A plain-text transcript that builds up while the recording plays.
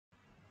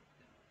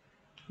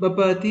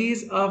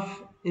Properties of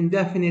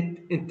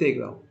indefinite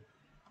integral.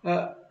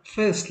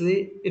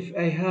 Firstly, if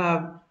I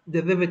have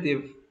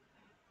derivative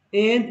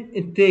and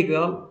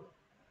integral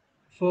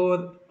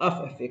for f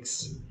of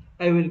x,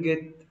 I will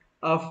get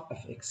f of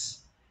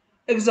x.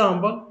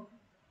 Example,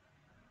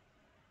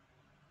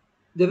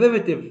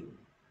 derivative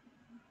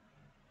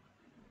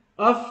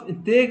of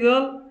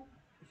integral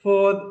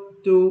for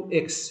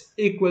 2x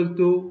equal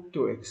to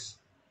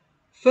 2x.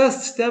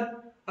 First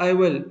step, I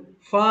will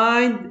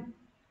find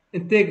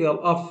integral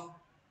of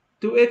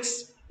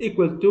 2x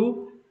equal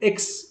to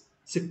x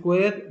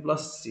squared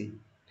plus c.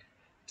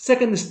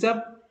 Second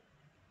step,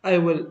 I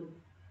will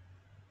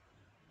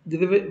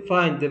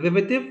find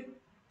derivative.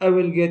 I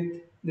will get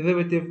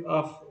derivative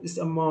of this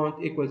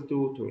amount equal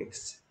to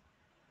 2x.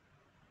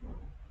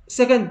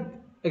 Second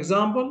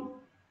example,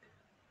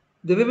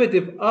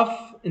 derivative of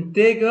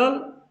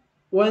integral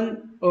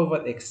 1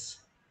 over x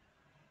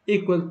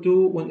equal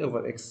to 1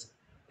 over x.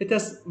 Let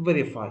us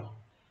verify.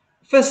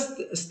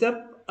 First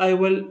step, I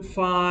will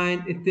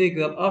find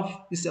integral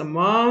of this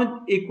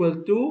amount equal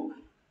to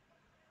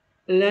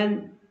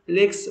ln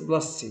x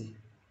plus c.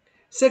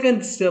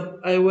 Second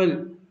step, I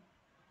will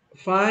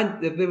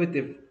find the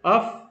derivative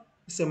of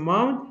this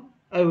amount.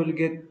 I will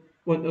get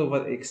 1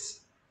 over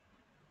x.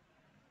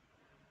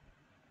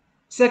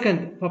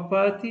 Second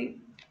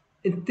property,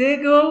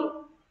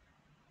 integral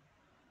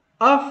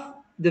of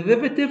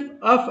derivative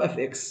of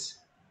x.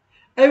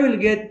 I will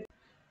get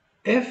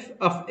f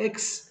of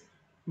x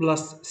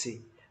plus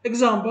c.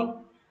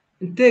 Example,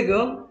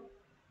 integral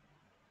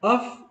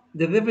of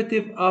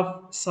derivative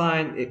of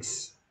sine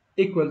x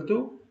equal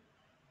to,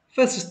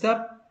 first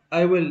step,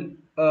 I will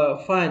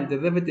find the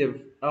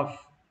derivative of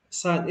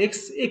sine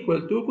x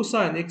equal to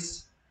cosine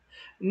x.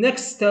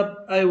 Next step,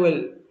 I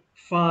will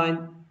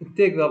find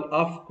integral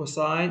of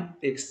cosine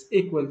x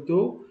equal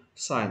to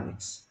sine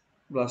x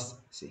plus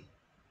c.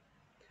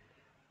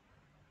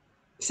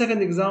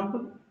 Second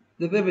example,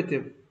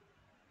 derivative,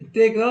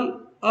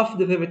 integral of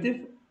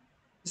derivative,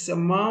 this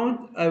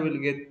amount, I will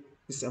get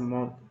this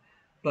amount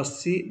plus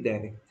c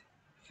direct.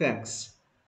 Thanks.